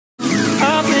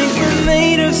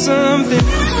of something.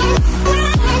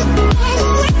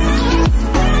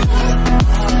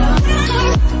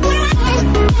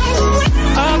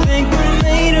 I think we're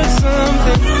made of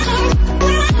something.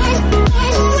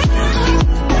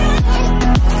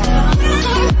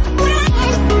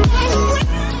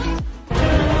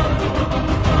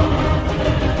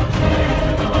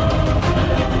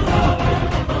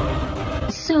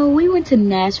 So we went to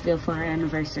Nashville for our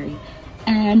anniversary,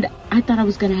 and I thought I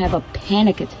was gonna have a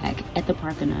panic attack at the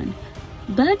Parthenon,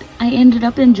 but I ended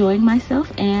up enjoying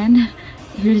myself, and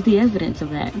here's the evidence of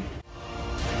that.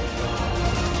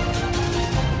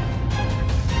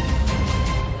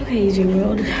 Okay,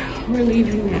 EJWorld, we're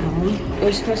leaving now.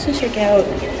 We're supposed to check out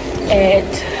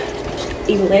at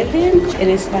 11, and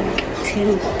it's like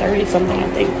 10:30 something, I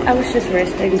think. I was just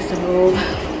resting, so we'll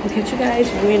catch you guys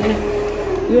when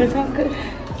you wanna talk.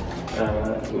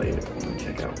 Later, I'm gonna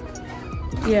check out.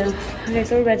 Yeah, okay,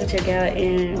 so we're about to check out,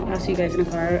 and I'll see you guys in the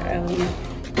car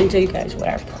and tell you guys what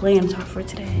our plans are for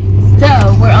today.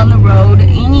 So we're on the road,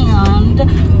 and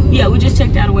yeah, we just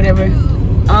checked out or whatever.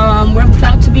 We're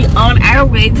about to be on our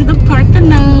way to the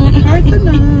Parthenon.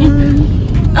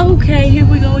 Okay, here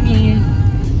we go again.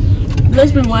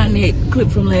 Let's rewind that clip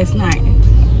from last night.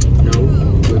 No,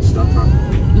 let's stop talking.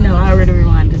 No, I already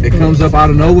rewinded. It comes up out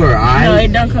of nowhere. No,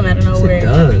 it don't come out of nowhere. Yes,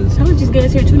 it does. How much is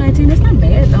gas here? $2.19. That's not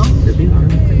bad though. It'd be hard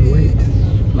to wait.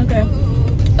 Okay.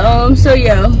 So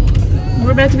yeah,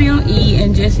 we're about to be on E,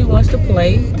 and Jesse wants to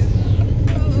play.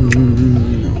 We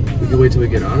can wait till we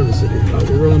get out of the city. Oh,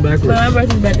 we're rolling backwards. Well, my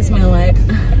breath is about to smell like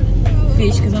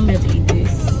fish because I'm about to eat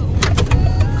this.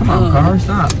 Come on, car,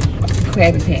 stop.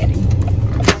 Krabby Patty.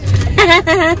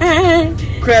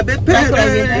 Krabby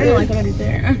Patty. Like what I did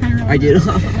there. I did.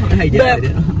 I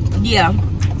did. Yeah.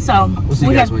 So we'll see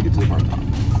you guys when we get to the park.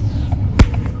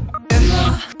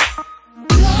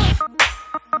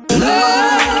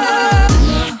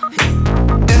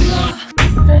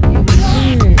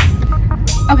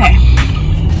 Okay.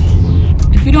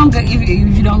 If you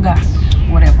don't got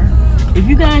whatever. If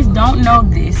you guys don't know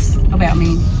this about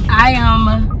me, I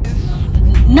am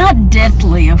not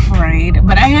deathly afraid,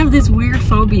 but I have this weird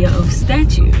phobia of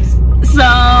statues. So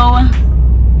I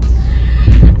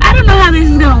don't know how this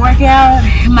is gonna work out.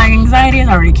 My anxiety is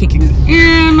already kicking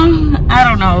in. I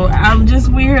don't know. I'm just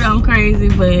weird. I'm crazy,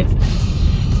 but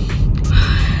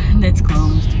that's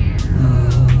closed.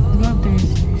 Go up there and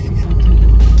see something.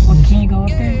 Or can you go up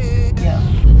there? Yeah.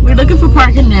 We're looking for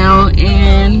parking now,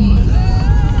 and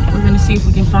we're gonna see if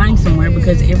we can find somewhere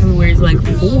because everywhere is like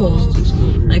full.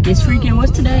 Like it's freaking,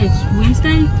 what's today? It's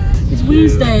Wednesday? It's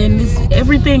Wednesday, and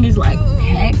everything is like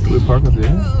packed. Can we park up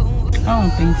there? I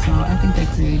don't think so. I think they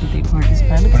created their parking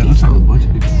spot. But it looks like a bunch of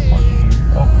people parking here.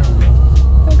 Oh, there we go.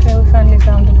 Okay, we finally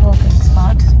found the parking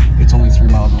spot. It's only 3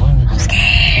 miles away. I'm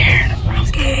scared. I'm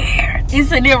scared.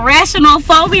 It's an irrational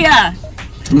phobia.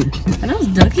 Are those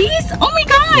duckies? Oh my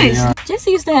gosh. Yeah.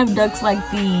 Jesse used to have ducks like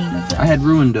these. I had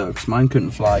ruined ducks. Mine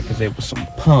couldn't fly because they were some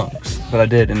punks. But I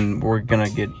did, and we're gonna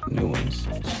get new ones.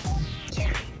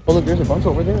 Oh look, there's a bunch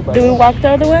over there. Do we walk the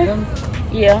other way?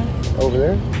 Yeah. Over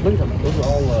there? Look at them. Those are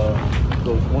all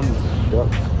those one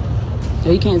ducks.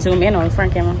 So you can't zoom in on the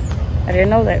front camera. I didn't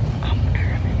know that. I'm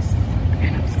nervous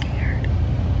and I'm scared.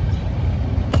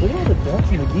 Look at all the ducks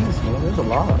and the geese, man. There's a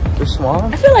lot. There's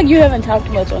swans. I feel like you haven't talked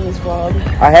much on this vlog.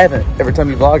 I haven't. Every time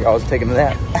you vlog, I was taking a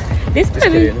nap. This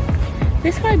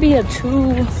might be a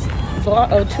 2-day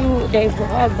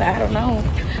vlog, but I don't know.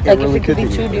 Like really if it could be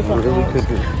 2 different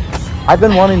vlogs. I've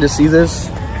been wanting to see this.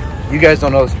 You guys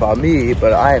don't know this about me,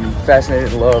 but I am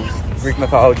fascinated and love Greek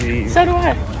mythology. So do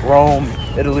I. Rome,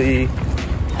 Italy,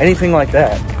 anything like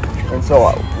that. And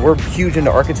so we're huge into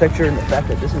architecture, and the fact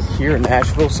that this is here in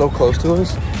Nashville, so close to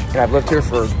us, and I've lived here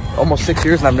for almost 6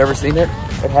 years and I've never seen it,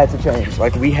 it had to change.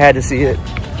 Like, we had to see it,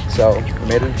 so we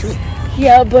made it true.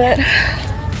 Yeah, but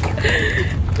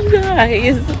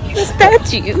guys, the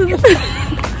statues.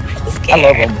 I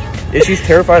love them. Yeah, she's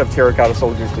terrified of terracotta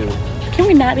soldiers too. Can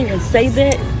we not even say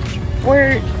that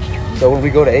word? So when we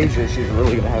go to Asia, she's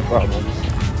really gonna have problems.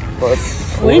 But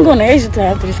we ain't going to Asia till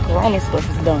after this Corona stuff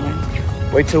is done.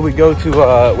 Wait till we go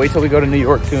to New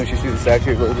York too, and she sees the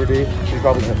Statue of Liberty. She's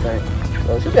probably gonna faint.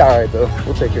 So she'll be all right though.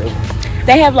 We'll take care of her.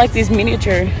 They have like this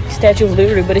miniature Statue of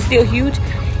Liberty, but it's still huge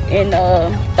in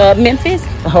Memphis.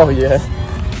 Oh yeah.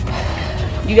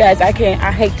 You guys, I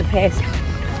hate to pass it.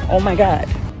 Oh my God.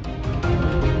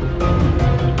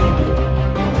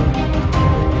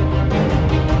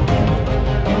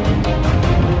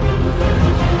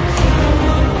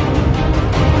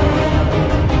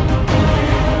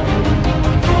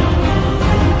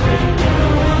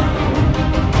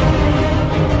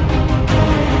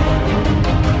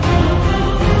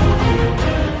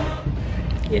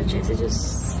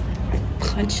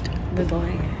 punched the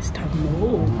last time.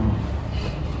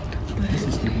 This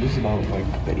is about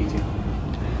like that easy.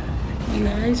 You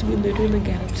guys, we literally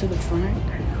got up to the front.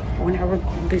 When I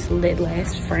recorded this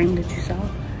last frame that you saw,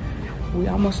 we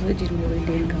almost legitimately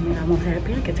didn't come in. I almost had a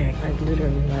panic attack, like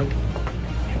literally, like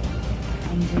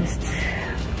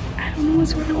I don't know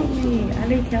what's wrong with me. I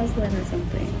need counseling or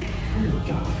something.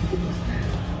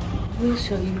 We'll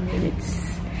show you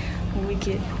when we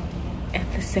get at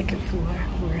the second floor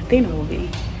where Athena will be.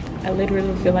 I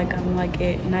literally feel like I'm like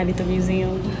at night at the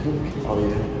museum. Oh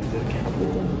yeah.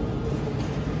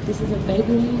 This is a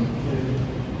baby one,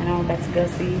 and I'm about to go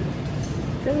see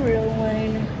the real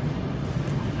one.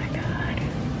 Oh my God.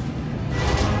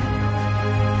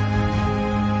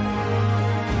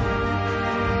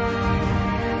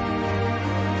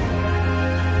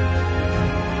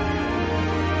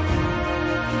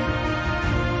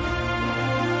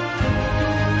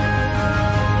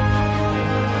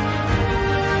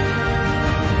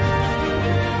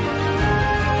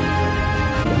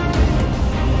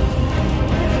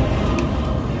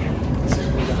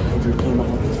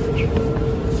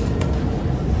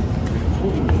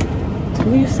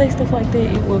 When you say stuff like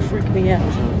that, it will freak me out.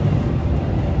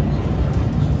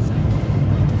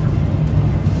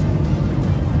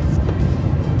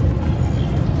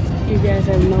 You guys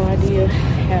have no idea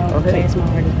how fast my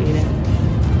heart is beating.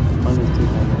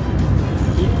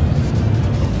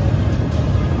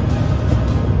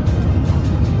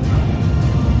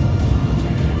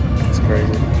 It's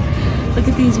crazy. Look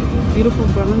at these beautiful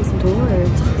bronze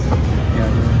doors. Yeah.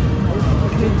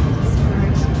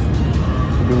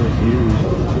 Really huge.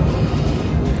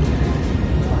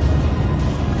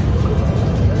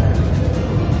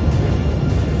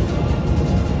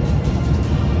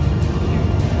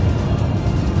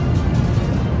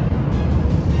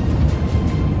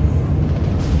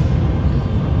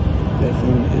 That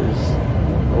thing is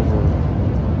over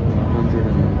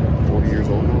 140 years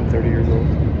old now, 30 years old.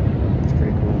 It's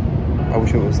pretty cool. I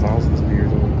wish it was thousands of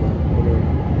years old, but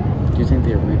whatever. Do you think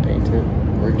they repaint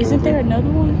it? Isn't there another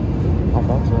one? I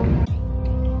thought so.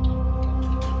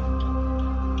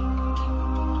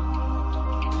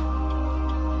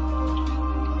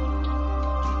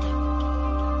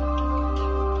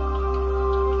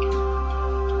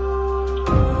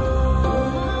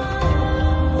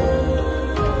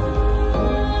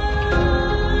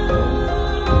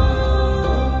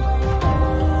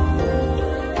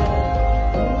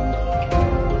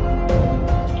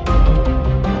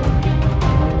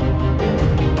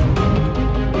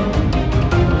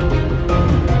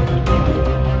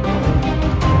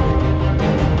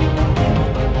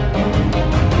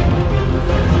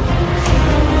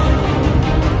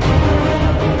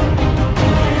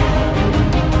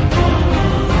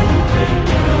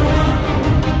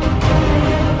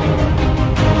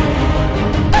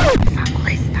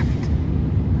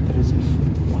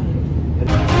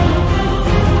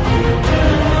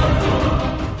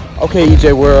 Okay,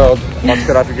 EJWorld, about to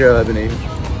cut off your girl Ebony.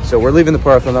 So we're leaving the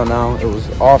Parthenon now. It was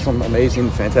awesome, amazing,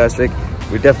 fantastic.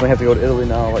 We definitely have to go to Italy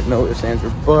now, like no ifs, ands, or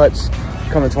buts.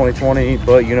 Coming 2020,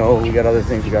 but you know, we got other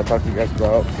things we gotta talk to you guys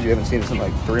about because you haven't seen us in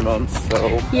like 3 months,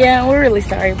 so. Yeah, we're really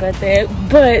sorry about that.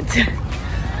 But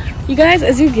you guys,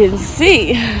 as you can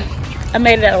see, I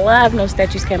made it out alive. No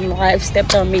statues came alive,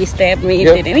 stepped on me, stabbed me,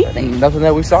 did anything. Nothing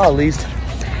that we saw, at least.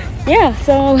 Yeah,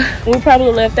 so we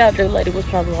probably left out. The lady was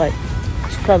probably like,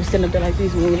 probably sitting up there like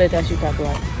this. When we left out, she probably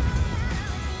like,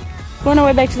 we're on our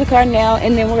way back to the car now,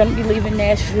 and then we're gonna be leaving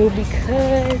Nashville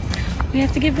because we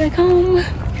have to get back home.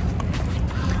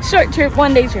 Short trip,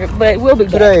 1 day trip, but we'll be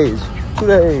back. 2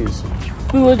 days.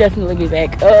 We will definitely be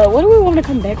back. What do we want to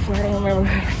come back for? I don't remember.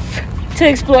 To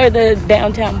explore the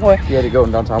downtown more. Yeah, to go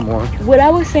in downtown more. What I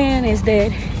was saying is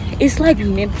that it's like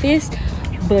Memphis,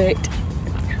 but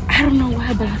I don't know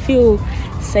why, but I feel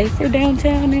safer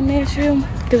downtown in Nashville.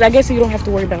 Because I guess you don't have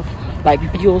to worry about like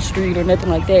Buell Street or nothing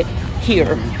like that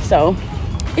here. So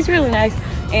it's really nice.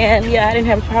 And yeah, I didn't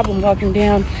have a problem walking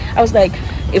down. I was like,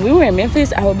 if we were in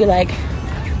Memphis, I would be like,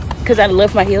 because I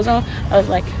left my heels on, I was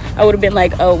like, I would have been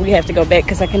like, oh, we have to go back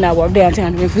because I cannot walk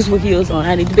downtown in Memphis with heels on.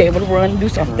 I need to be able to run and do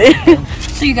something.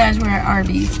 So you guys were at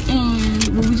Arby's, and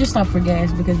we just stopped for gas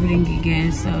because we didn't get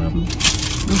gas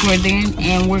before then,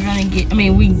 and we're gonna get,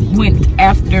 we went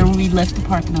after we left the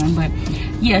Parthenon, but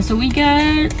yeah, so we got,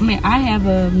 I have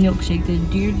a milkshake that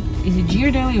is it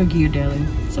Chardeily or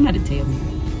Ghirardelli? Somebody tell me.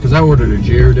 Because I ordered a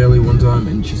Chardeily one time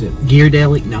and she said,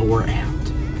 Ghirardelli, now we're out.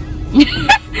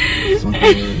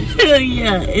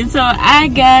 Yeah, and so I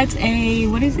got a,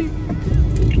 what is it?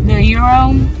 The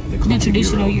Euro, the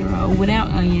traditional Euro without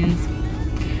onions.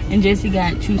 And Jesse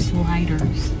got 2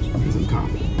 sliders. Get some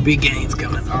coffee. Big gains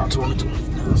coming. Oh,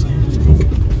 2020.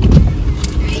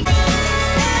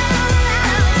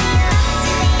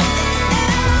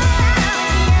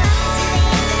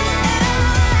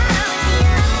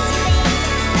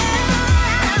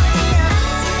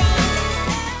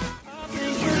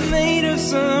 Made of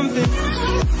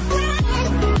something.